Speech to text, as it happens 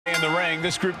In the ring,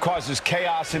 this group causes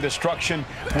chaos and destruction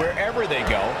wherever they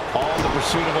go, all in the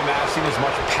pursuit of amassing as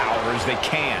much power as they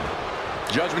can.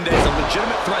 Judgment Day is a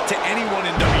legitimate threat to anyone in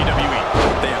WWE.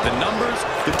 They have the numbers,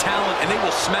 the talent, and they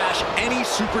will smash any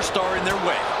superstar in their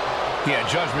way. Yeah,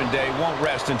 Judgment Day won't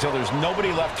rest until there's nobody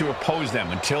left to oppose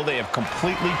them, until they have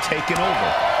completely taken over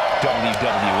WWE.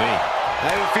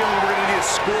 I have a feeling we're going to need a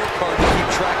scorecard to keep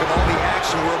track of all the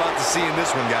action we're about to see in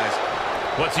this one, guys.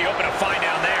 What's he open to find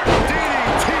down there?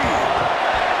 DDT!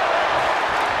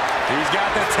 He's got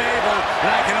the table,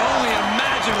 and I can only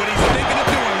imagine what he's thinking of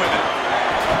doing with it.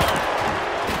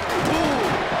 Ooh!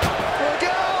 Look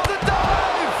out, the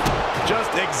dive!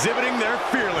 Just exhibiting their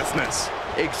fearlessness.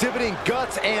 Exhibiting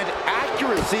guts and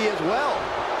accuracy as well.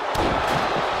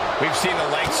 We've seen the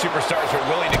lengths superstars are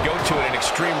willing to go to in an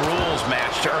Extreme Rules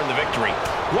match to earn the victory.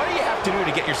 What do you have to do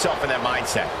to get yourself in that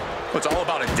mindset? It's all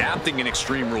about adapting in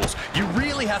Extreme Rules. You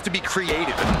really have to be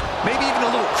creative and maybe even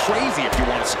a little crazy if you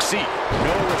want to succeed.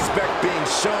 No respect being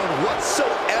shown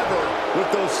whatsoever with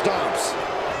those stomps.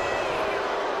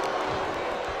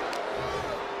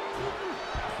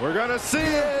 We're gonna see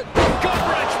it.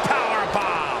 Gut-wrench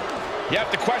powerbomb. You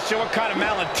have to question what kind of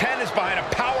malintent is behind a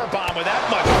powerbomb with that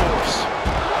much force.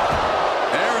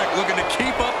 Eric looking to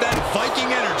keep up that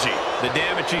Viking energy. The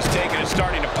damage he's taken is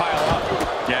starting to pile up.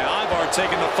 Yeah, Ivar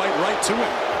taking the fight right to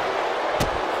him.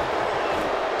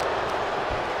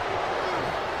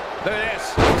 Look at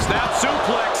this. Snap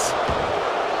suplex.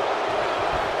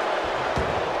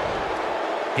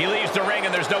 He leaves the ring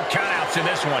and there's no countouts in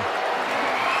this one.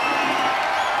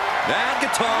 That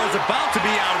guitar is about to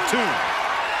be out of tune.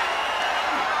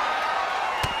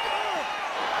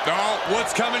 Oh,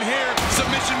 what's coming here?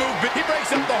 Submission move. He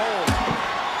breaks up the hold.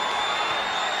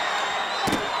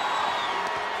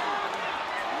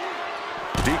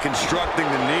 Deconstructing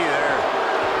the knee there.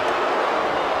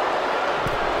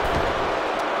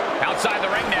 Outside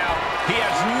the ring now. He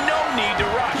has no need to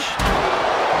rush.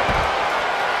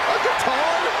 A guitar?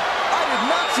 I did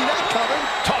not see that coming.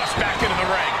 Tossed back into the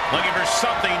ring. Looking for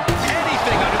something,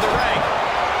 anything under the ring.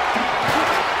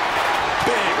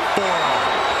 Big forearm.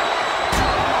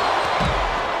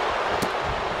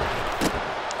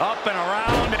 Up and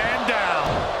around and down.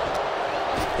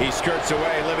 He skirts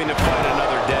away, living to fight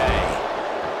another day.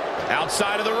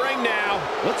 Outside of the ring now.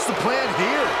 What's the plan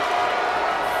here?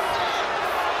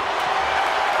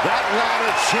 That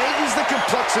ladder changes the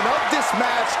complexion of this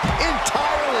match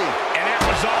entirely. And that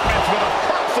was offense with a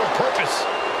hurtful purpose.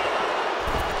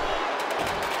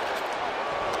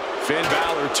 Finn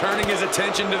Balor turning his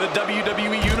attention to the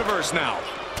WWE Universe now.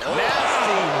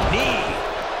 Nasty knee.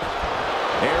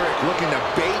 Eric looking to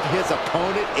bait his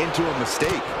opponent into a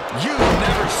mistake. You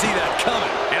never see that coming.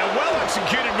 And a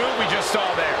well-executed move we just saw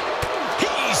there.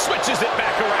 He switches it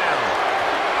back around.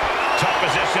 Tough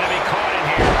position to be caught in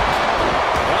here.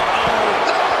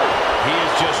 He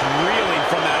is just reeling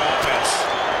from that offense.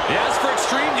 Yeah, as for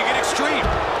extreme, you get extreme.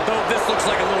 Though this looks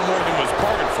like a little more than was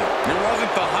bargained for. It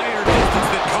wasn't the height or distance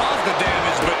that caused the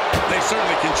damage, but they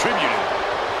certainly contributed.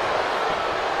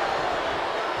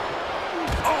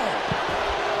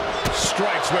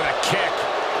 Strikes with a kick.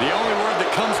 The only word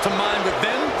that comes to mind with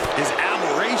them is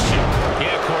admiration.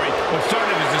 Yeah, Corey, what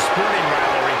started as a sporting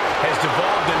rivalry has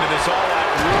devolved into this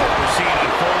all-out war we're seeing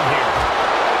unfold here.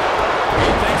 He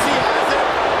thinks he has it.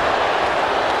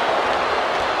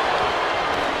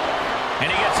 And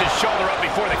he gets his shoulder up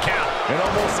before the count. An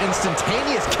almost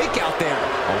instantaneous kick out there.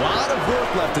 A lot of work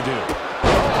left to do.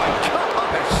 Oh my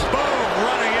gosh. Boom,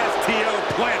 running STO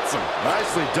plants him.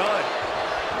 Nicely done.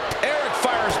 Eric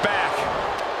fires back.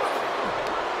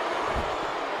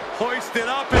 Hoisted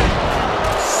up and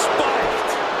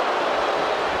spiked.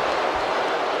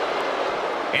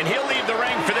 And he'll leave the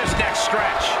ring for this next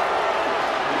stretch.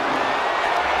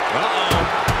 Uh-oh.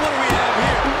 What do we have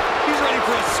here? He's ready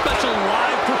for a special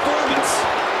live performance.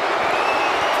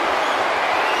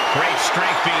 Great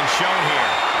strength being shown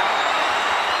here.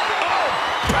 Oh,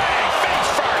 bang,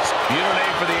 face first. You don't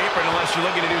aim for the apron unless you're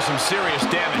looking to do some serious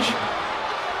damage.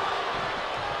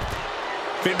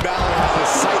 Finn Balor has his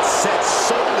sights set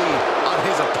solely on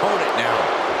his opponent now.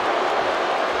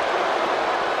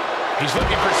 He's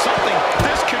looking for something.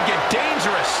 This could get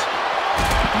dangerous.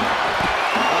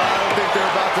 I don't think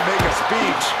they're about to make a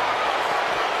speech.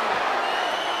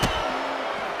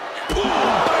 Ooh,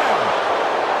 bam!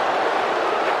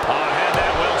 Oh, I had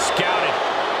that well scouted.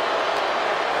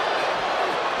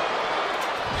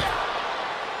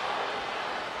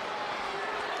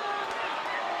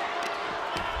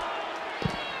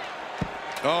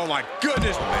 Oh, my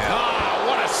goodness, man. Ah,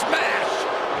 what a smash!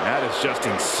 That is just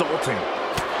insulting.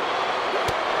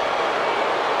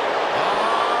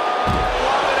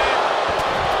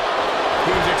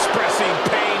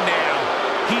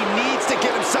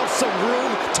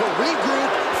 to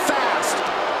regroup fast.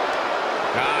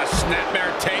 Snapmare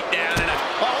takedown. And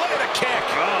oh, look at the kick.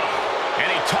 Oh. And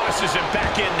he tosses him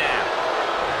back in now.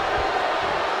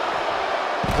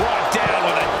 Brought down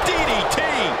with a DDT.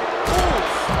 Oof.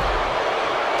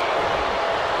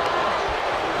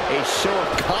 A show of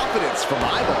confidence from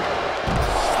Eyeball.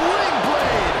 Sling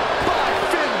blade by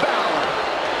Finn Balor.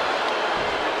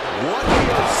 What we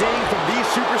are seeing from these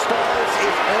superstars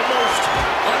is almost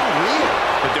unreal.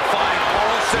 But defying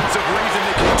all sense of reason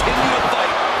to continue to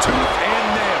fight tooth and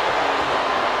nail.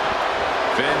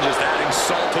 Finn just adding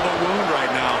salt to the wound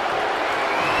right now.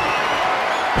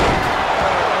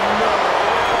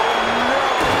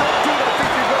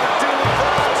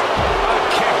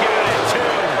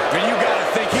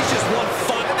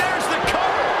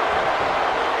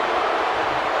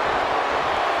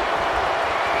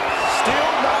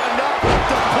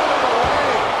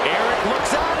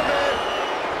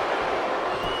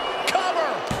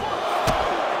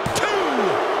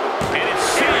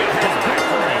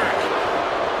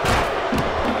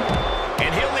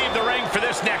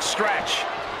 Stretch.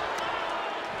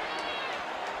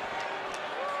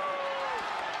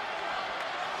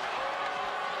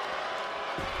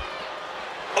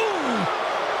 Ooh.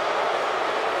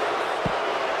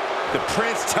 The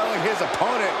Prince telling his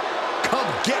opponent, come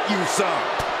get you some.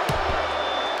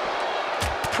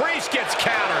 Priest gets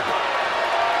countered.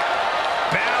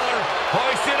 Balor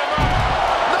hoisted him up.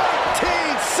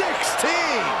 1916.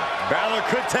 Balor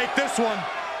could take this one.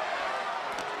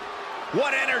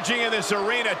 What energy in this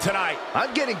arena tonight.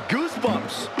 I'm getting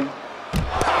goosebumps.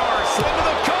 Power slam to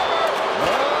the cover.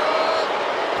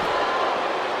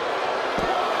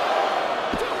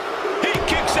 He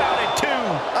kicks out at 2.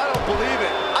 I don't believe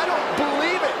it. I don't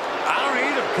believe it. I don't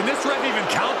either. Can this ref even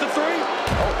count to 3?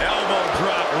 Oh, elbow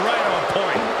drop right on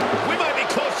point. We might be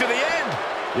close to the end.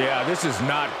 Yeah, this is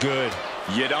not good.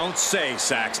 You don't say,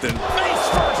 Saxton. Face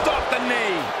first off the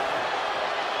knee.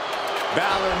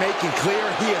 Balor making clear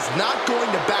he is not going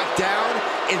to back down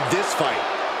in this fight.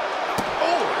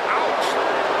 Oh, ouch.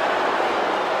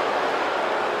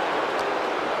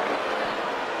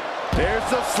 There's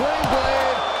the sling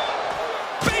blade.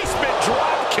 Basement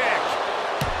drop kick.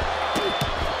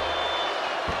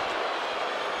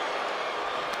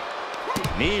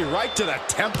 Knee right to the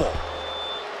temple.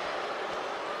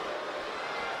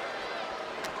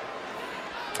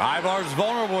 Ivar's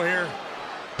vulnerable here.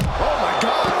 Oh, my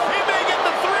God.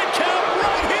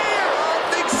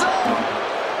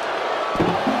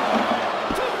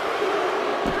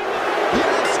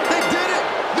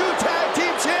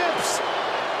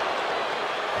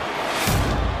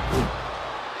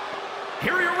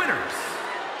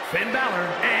 Finn Balor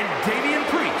and Damian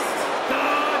Priest, the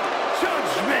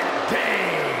Judgment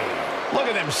Day. Look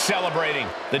at them celebrating.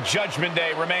 The Judgment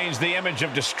Day remains the image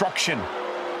of destruction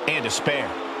and despair.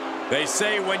 They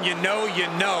say when you know,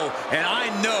 and I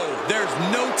know there's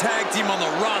no tag team on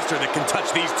the roster that can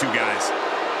touch these two guys.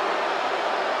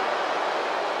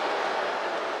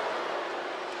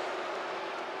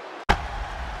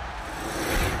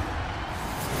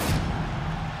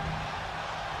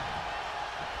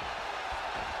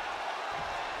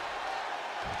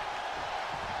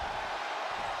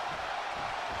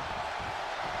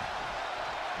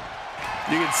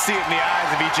 You can see it in the eyes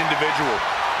of each individual.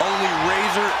 Only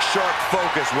razor-sharp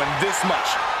focus when this much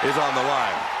is on the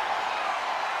line.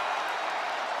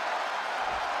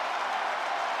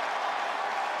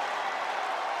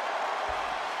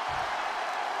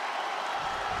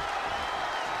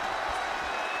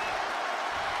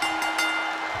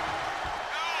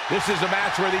 This is a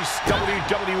match where these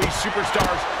WWE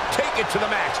superstars take it to the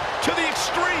max, to the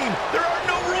extreme. There are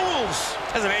no rules.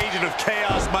 As an agent of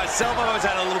chaos myself, I've always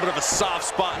had a little bit of a soft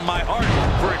spot in my heart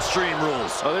for Extreme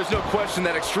Rules. Oh, there's no question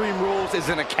that Extreme Rules is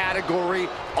in a category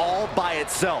all by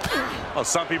itself. Well,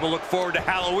 some people look forward to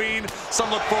Halloween, some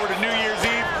look forward to New Year's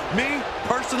Eve. Me,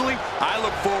 personally, I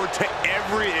look forward to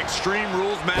every Extreme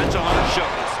Rules match on the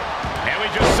shows. And we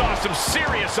just saw some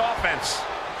serious offense.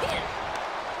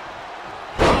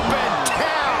 Up and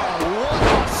down, what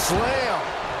a slam.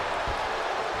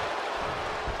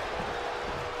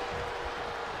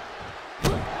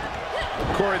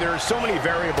 Corey, there are so many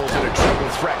variables in a triple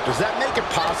threat. Does that make it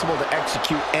possible to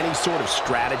execute any sort of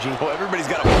strategy? Well, everybody's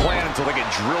got a plan until they get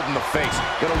drilled in the face.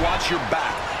 You gotta watch your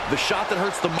back. The shot that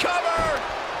hurts the most. Cover!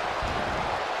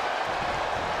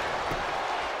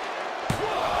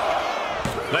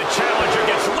 The challenger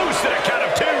gets loose at a count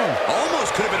of 2.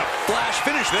 Almost could have been a flash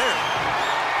finish there.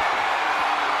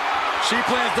 She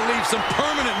plans to leave some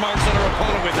permanent marks on her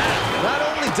opponent with that. Not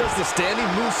only does the standing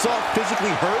moonsault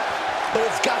physically hurt, but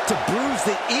it's got to bruise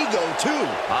the ego, too.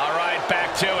 All right,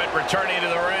 back to it, returning to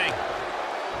the ring.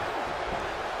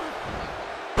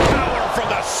 Power from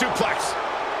the suplex.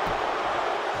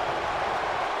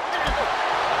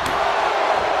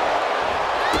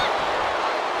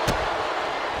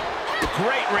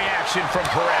 Great reaction from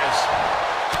Perez.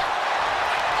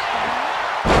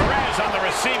 Perez on the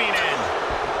receiving end.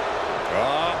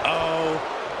 Uh-oh.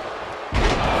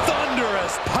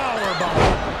 Thunderous powerbomb.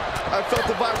 I felt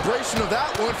the vibration of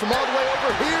that one from all the way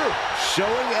over here.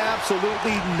 Showing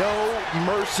absolutely no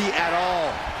mercy at all.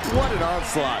 What an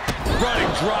onslaught. Running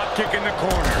drop kick in the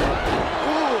corner.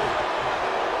 Ooh.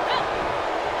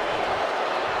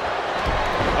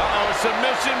 Uh-oh,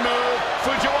 submission move.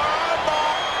 Fujiwara.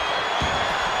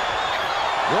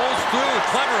 Rolls through,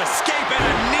 clever escape and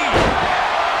a knee.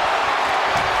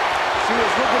 She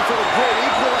was looking for the great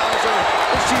equalizer,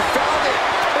 and she found it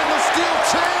in the steel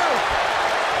chair.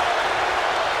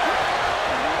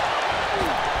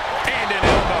 And an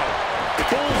elbow.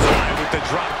 Bullseye with the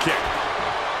drop kick.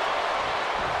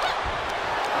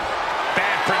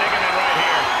 Bad predicament right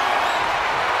here.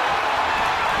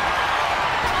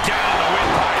 Down the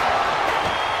windpipe.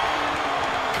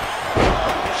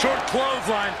 Short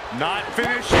clothesline. Not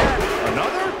finished yet.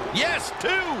 Another? Yes, two.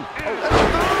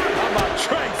 How about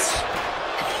Trent?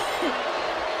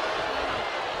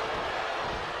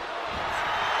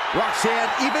 Roxanne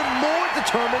even more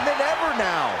determined than ever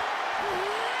now.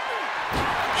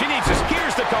 She needs this.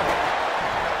 Here's the cover.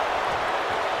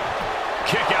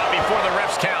 Kick out before the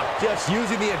refs count. Just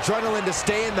using the adrenaline to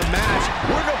stay in the match.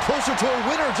 We're no closer to a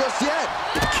winner just yet.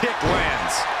 Kick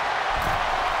lands.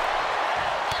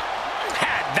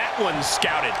 Had that one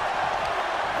scouted.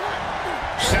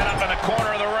 Set up in the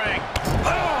corner of the ring.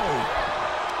 Oh!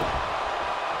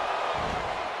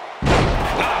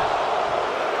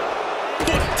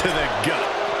 Foot to the gut.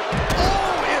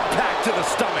 Oh, impact to the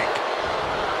stomach.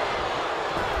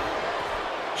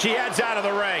 She heads out of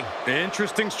the ring.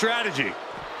 Interesting strategy.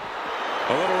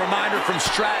 A little reminder from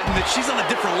Stratton that she's on a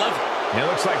different level. It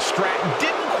looks like Stratton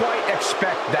didn't quite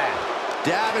expect that.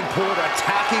 Davenport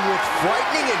attacking with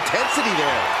frightening intensity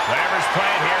there. Whatever's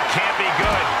playing here can't be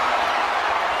good.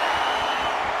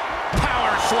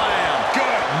 Power slam.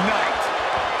 Good night.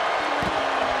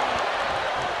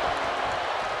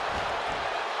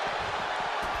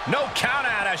 No count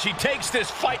out as she takes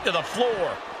this fight to the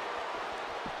floor.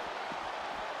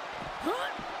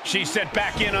 She's sent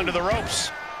back in under the ropes.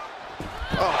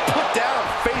 Oh, put down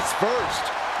face first.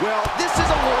 Well, this is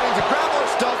a warning to grab our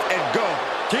stuff and go.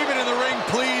 Keep it in the ring,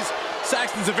 please.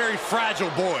 Saxton's a very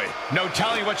fragile boy. No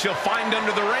telling what she'll find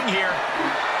under the ring here.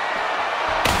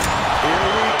 Here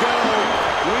we go.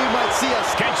 We might see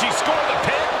us. Can she score the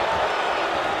pin?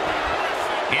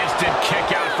 Instant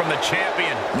kick out from the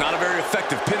champion. Not a very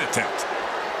effective pin attempt.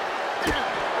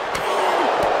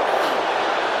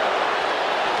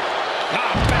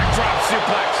 Backdrop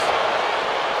suplex.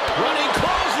 Running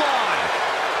clothesline.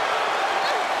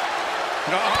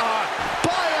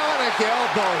 Bionic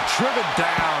elbow driven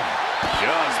down.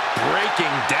 Just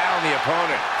breaking down the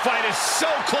opponent. Fight is so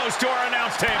close to our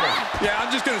announce table. Yeah,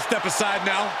 I'm just going to step aside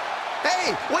now.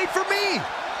 Hey, wait for me.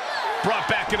 Brought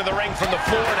back into the ring from the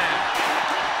floor now.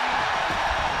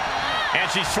 And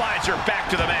she slides her back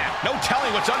to the mat. No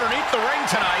telling what's underneath the ring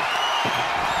tonight.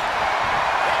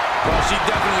 Well, she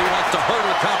definitely wants to hurt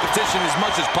her competition as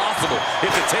much as possible,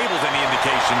 if the table's any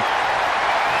indication.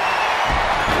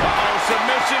 Uh-oh,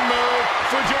 submission move.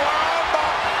 Fujiwara.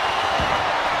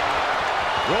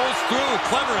 Rolls through,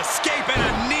 clever escape, and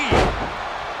a knee.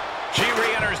 She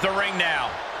re-enters the ring now.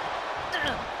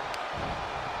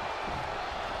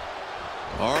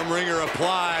 Arm wringer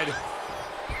applied.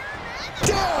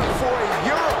 Down for a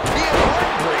European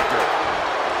heartbreaker.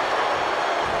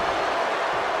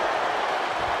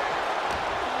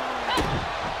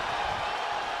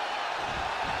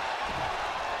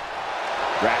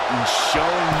 Ratton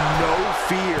showing no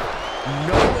fear,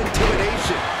 no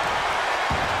intimidation.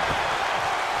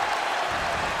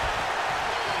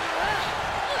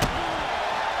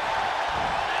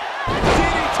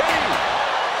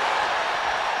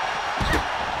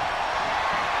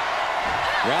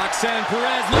 Roxanne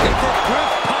Perez looking for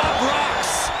Griff Pop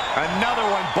Rocks. Another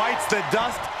one bites the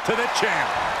dust to the champ.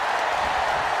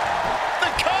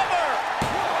 The cover!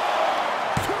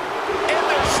 And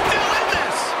they're still in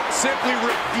this! Simply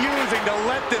refusing to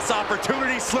let this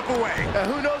opportunity slip away.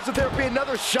 Who knows if there'll be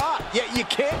another shot, yet you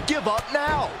can't give up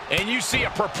now. And you see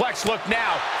a perplexed look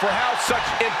now for how such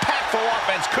impactful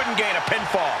offense couldn't gain a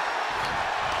pinfall.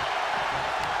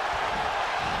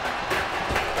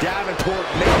 Davenport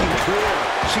making clear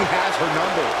she has her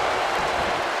number.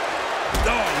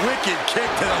 Oh, wicked kick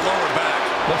to the lower back.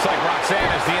 Looks like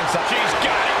Roxanne is the inside. She's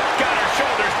got it. Got her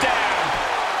shoulders down.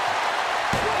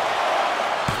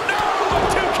 No, a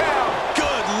 2 count.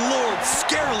 Good Lord,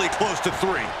 scarily close to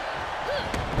 3.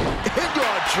 Into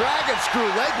a dragon screw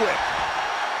leg whip.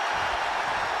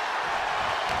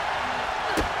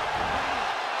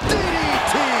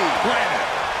 DDT. Granted.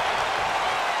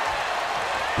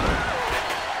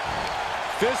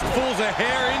 Fistfuls of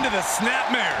hair into the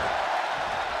snapmare.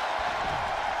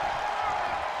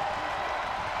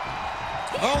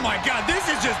 Oh my God, this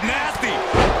is just nasty.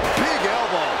 Big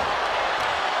elbow.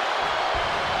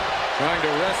 Trying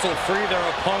to wrestle free their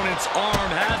opponent's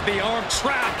arm, has the arm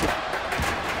trapped.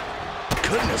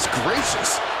 Goodness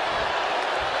gracious.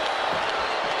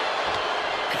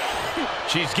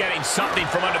 She's getting something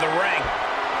from under the ring.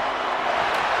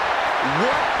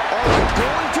 What are we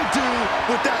going to do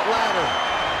with that ladder?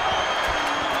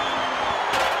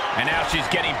 And now she's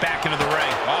getting back into the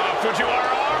ring. Oh, Fujiwara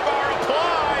armbar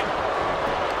applied.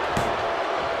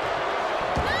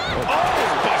 Oh,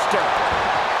 Buster.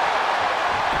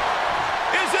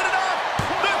 Is it enough?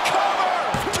 The cover.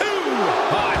 2.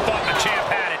 Oh, I thought the champ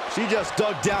had it. She just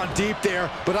dug down deep there,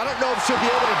 but I don't know if she'll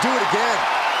be able to do it again.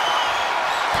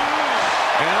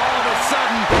 And all of a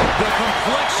sudden, the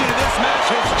complexion of this match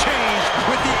has changed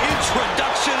with the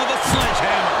introduction of a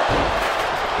sledgehammer.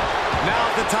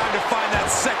 Now's the time to find that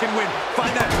second win.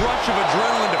 Find that rush of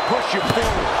adrenaline to push you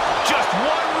forward. Just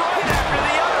one right after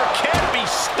the other can't be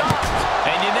stopped.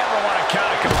 And you never want to count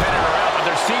a competitor out, but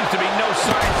there seems to be no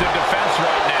signs of defense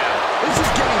right now. This is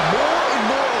getting more and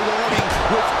more alarming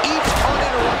with each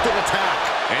uninterrupted attack.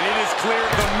 And it is clear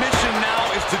the mission now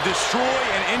is to destroy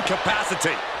and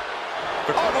incapacitate.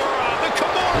 The Kimura.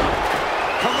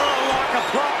 Kimura lock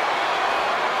applied.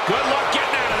 Good luck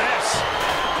getting out of this.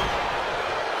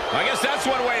 I guess that's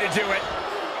one way to do it.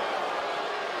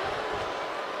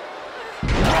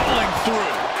 Rolling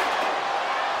through.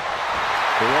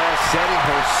 Perez setting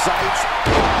her sights.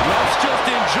 Let's just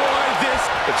enjoy this.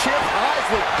 The champ's eyes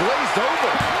look glazed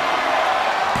over.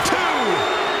 2.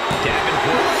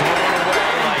 Davenport thrown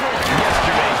away like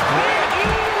yesterday's bread.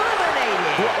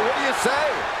 What do you say?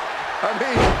 I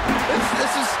mean, this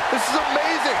is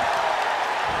amazing.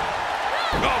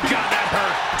 Oh, God, that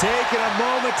hurt. Taking a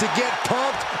moment to get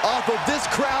pumped off of this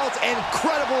crowd's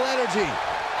incredible energy.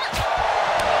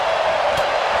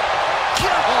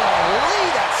 Golly,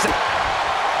 that's it.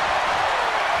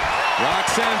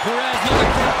 Roxanne Perez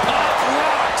looking for Pop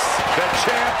Rocks. The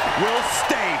champ will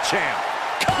stay champ.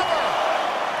 Cover.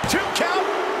 2 count.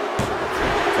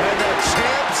 And the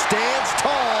champ stands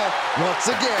tall once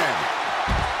again.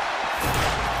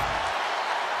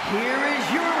 Here is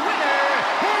your winner,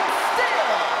 and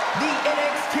still the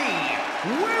NXT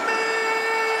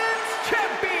Women's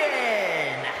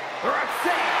Champion,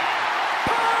 Roxanne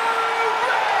Perez!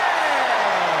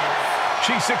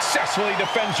 She successfully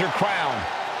defends her crown.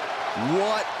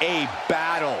 What a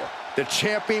battle. The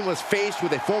champion was faced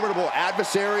with a formidable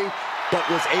adversary, but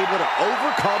was able to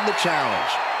overcome the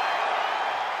challenge.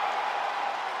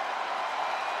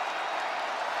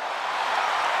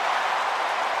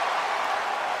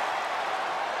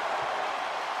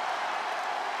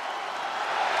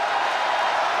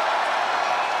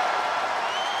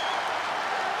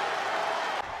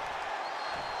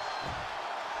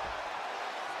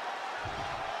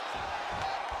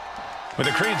 With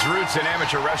the Creed's roots in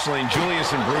amateur wrestling,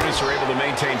 Julius and Brutus are able to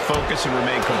maintain focus and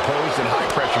remain composed in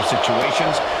high-pressure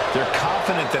situations. They're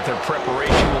confident that their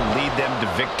preparation will lead them to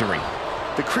victory.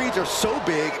 The Creeds are so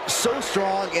big, so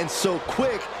strong, and so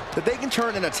quick that they can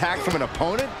turn an attack from an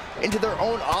opponent into their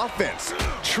own offense.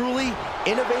 Truly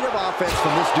innovative offense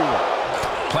from this duo.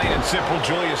 Plain and simple,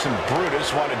 Julius and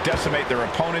Brutus want to decimate their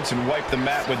opponents and wipe the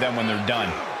mat with them when they're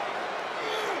done.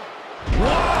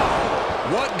 Wow!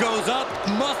 What goes up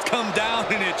must come down,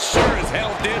 and it sure as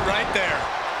hell did right there.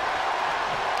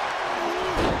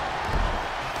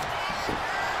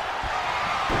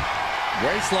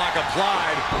 Waist lock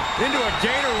applied into a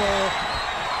gator roll.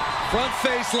 Front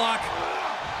face lock.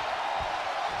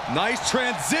 Nice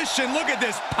transition. Look at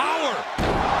this power.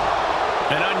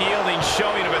 An unyielding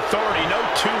showing of authority. No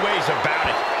 2 ways about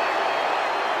it.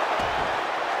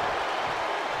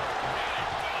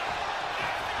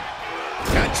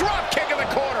 A drop kick in the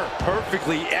corner.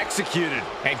 Perfectly executed.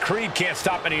 And Creed can't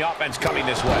stop any offense coming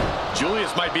this way.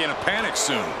 Julius might be in a panic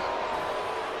soon.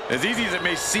 As easy as it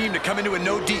may seem to come into a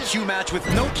no DQ match with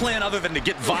no plan other than to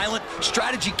get violent,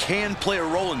 strategy can play a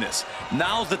role in this.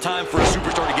 Now's the time for a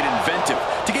superstar to get inventive,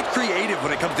 to get creative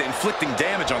when it comes to inflicting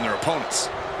damage on their opponents.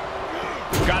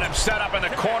 Got him set up in the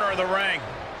corner of the ring.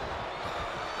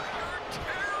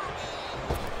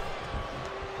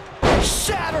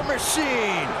 shatter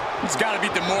machine. It's got to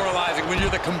be demoralizing when you're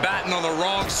the combatant on the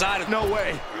wrong side of... No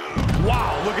way.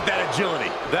 Wow, look at that agility.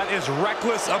 That is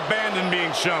reckless abandon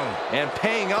being shown. And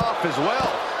paying off as well.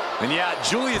 And yeah,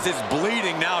 Julius is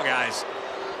bleeding now, guys.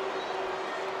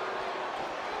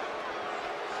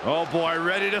 Oh boy,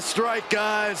 ready to strike,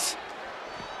 guys.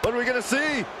 What are we gonna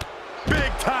see?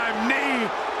 Big time knee,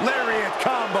 lariat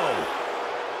combo.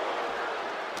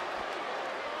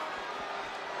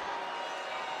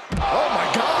 Oh my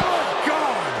God! Oh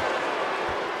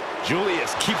God!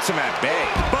 Julius keeps him at bay.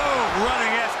 Boom!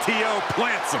 Running STO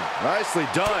plants him. Nicely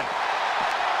done.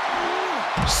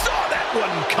 Saw that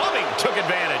one coming, took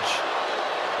advantage.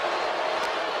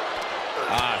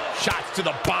 Shots to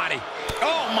the body.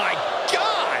 Oh my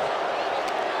God!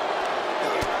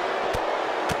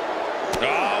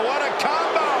 Oh, what a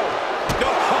combo!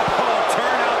 Oh,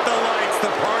 turn out the lights, the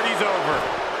party's over.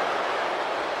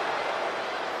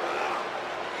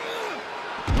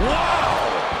 Wow!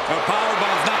 A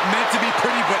powerbomb's not meant to be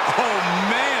pretty, but oh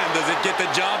man, does it get the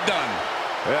job done.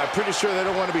 Yeah, I'm pretty sure they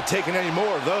don't want to be taking any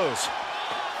more of those.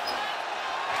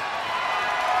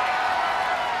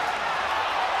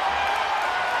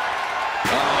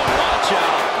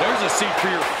 There's a seat for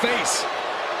your face.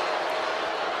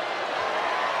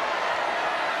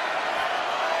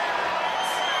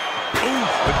 Ooh,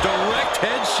 a direct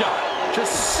headshot.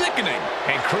 Just sickening.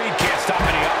 And Creed can't stop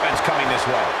any offense coming this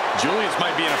way. Julius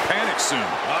might be in a panic soon.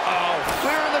 Uh-oh.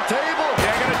 Clearing the table.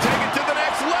 They're going to take it to the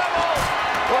next level.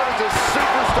 What is this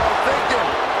superstar thinking?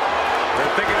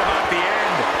 They're thinking about the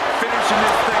end, finishing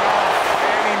this thing off by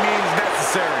any means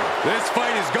necessary. This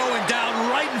fight is going down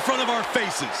right in front of our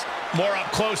faces. More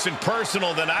up close and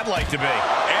personal than I'd like to be.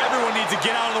 Everyone needs to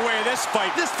get out of the way of this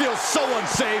fight. This feels so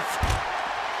unsafe.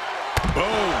 Boom.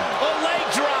 A leg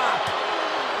drop.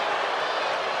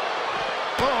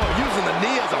 Oh, using the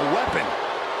knee as a weapon.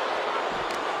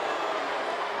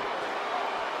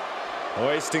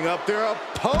 Hoisting up their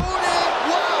opponent.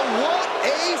 Wow, what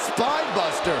a spine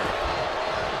buster.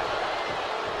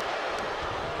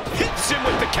 Hits him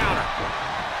with the counter.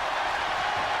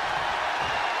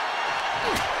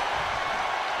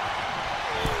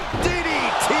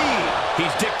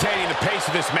 He's dictating the pace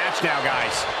of this match now,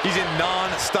 guys. He's in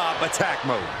non-stop attack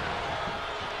mode.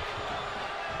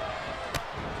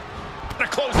 A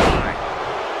close line.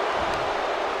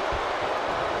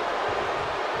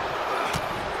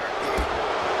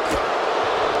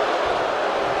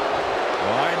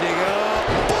 Winding up.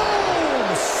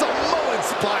 Boom! Samoan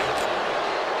spike.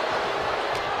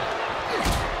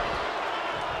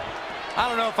 I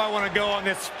don't know if I want to go on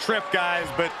this trip, guys,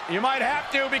 but You might have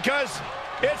to because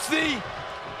it's the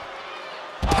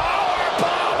power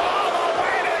bomb all the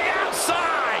way to the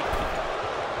outside.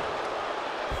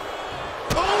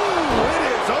 Ooh, it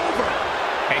is over.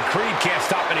 And Creed can't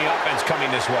stop any offense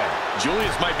coming this way.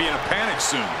 Julius might be in a panic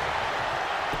soon.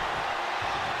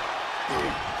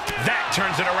 That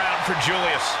turns it around for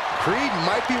Julius. Creed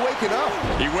might be waking up.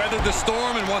 He weathered the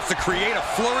storm and wants to create a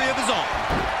flurry of his own.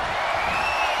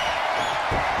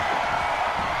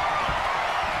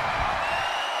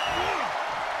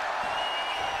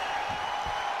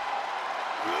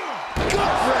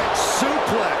 Gut-wrench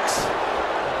suplex.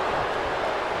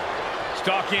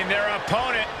 Stalking their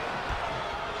opponent.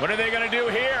 What are they going to do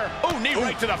here? Oh, knee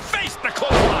right to the face, the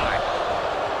clothesline.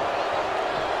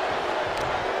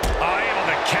 Able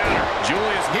to counter.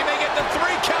 Julius, He may get the 3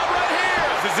 count right here.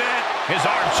 this is it. His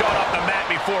arm showed off the mat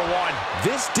before 1.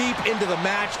 This deep into the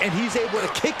match, and he's able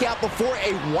to kick out before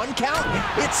a 1 count.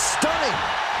 It's stunning.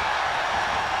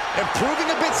 And proving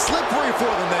a bit slippery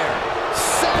for them there.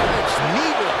 Savage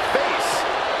knee to the face.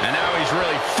 And now he's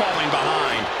really falling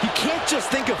behind. He can't just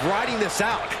think of riding this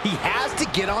out. He has to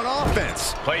get on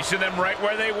offense. Placing them right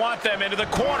where they want them, into the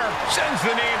corner. Sends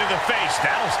the knee into the face.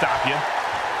 That'll stop you.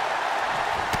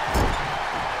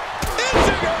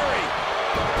 Enziguri!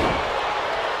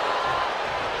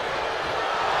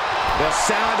 The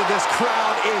sound of this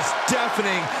crowd is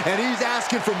deafening, and he's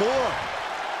asking for more.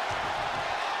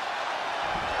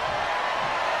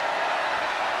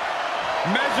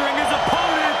 measuring his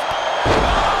opponent.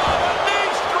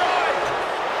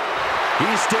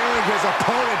 He's staring his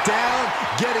opponent down,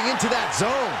 getting into that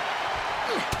zone.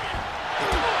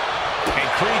 And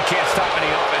Creed can't stop any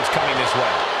offense coming this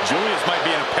way. Julius might be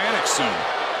in a panic soon.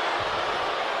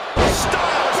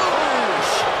 Style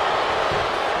push!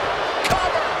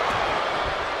 Cover!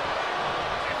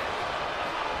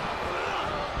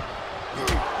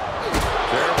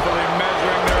 Carefully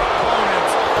measuring their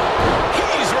opponents.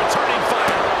 He's returning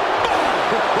fire.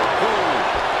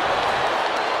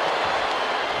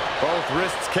 Both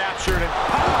wrists captured and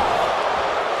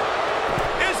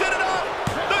Is it enough?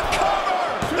 The cover!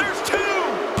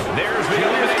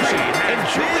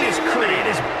 Julius Creed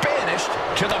is banished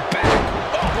to the back.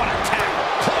 Oh, what a tackle.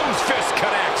 Closed fist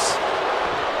connects.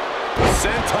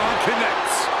 Senton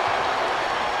connects.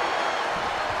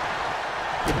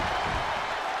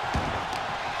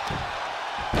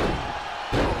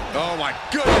 Oh, my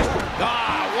goodness.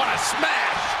 Ah, what a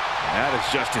smash. That is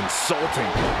just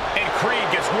insulting. And Creed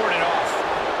gets warded off.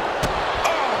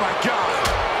 Oh, my God.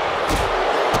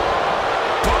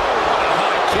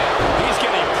 He's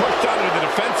getting pushed out into the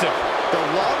defensive. The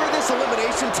longer this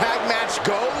elimination tag match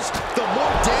goes, the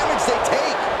more damage they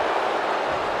take.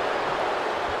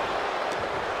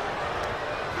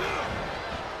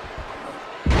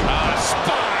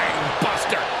 Spine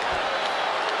buster.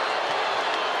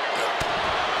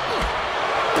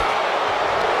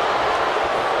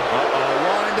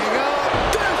 Winding up.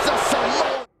 There's a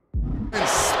Samoan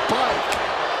spike.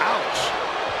 Ouch.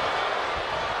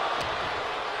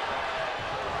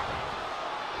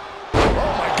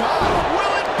 Oh, my God.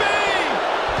 Will it be?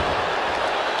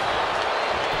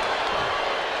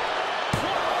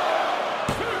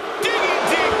 Digging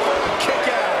deep for the kick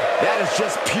out. That is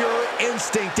just pure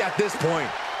instinct at this point.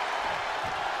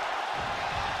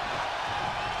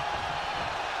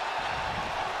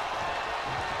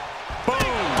 Boom.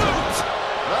 Boot.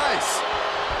 Nice.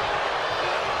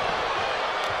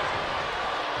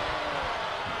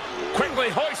 Quickly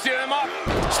hoisting him up.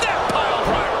 Snap pile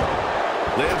driver.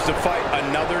 Lives to fight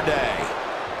another day.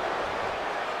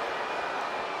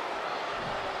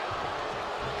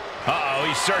 Uh-oh,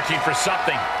 he's searching for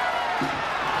something.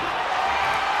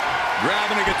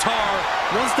 Grabbing a guitar,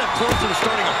 one step closer to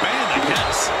starting a band, I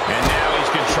guess. And now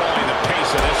he's controlling the pace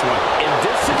of this one. In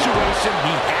this situation,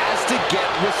 he has to get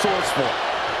resourceful.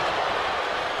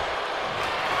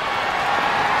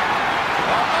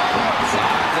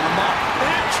 Sizing him up.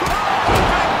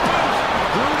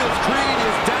 Brutus Creed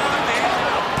is down and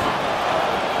out.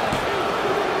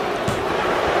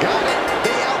 Got it.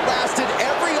 They outlasted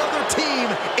every other team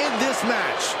in this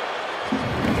match.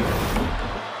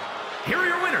 Here are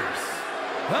your winners,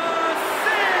 the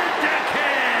Syndicate!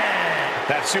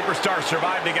 That superstar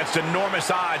survived against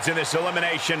enormous odds in this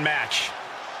elimination match.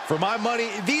 For my money,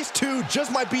 these two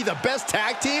just might be the best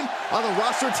tag team on the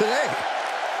roster today.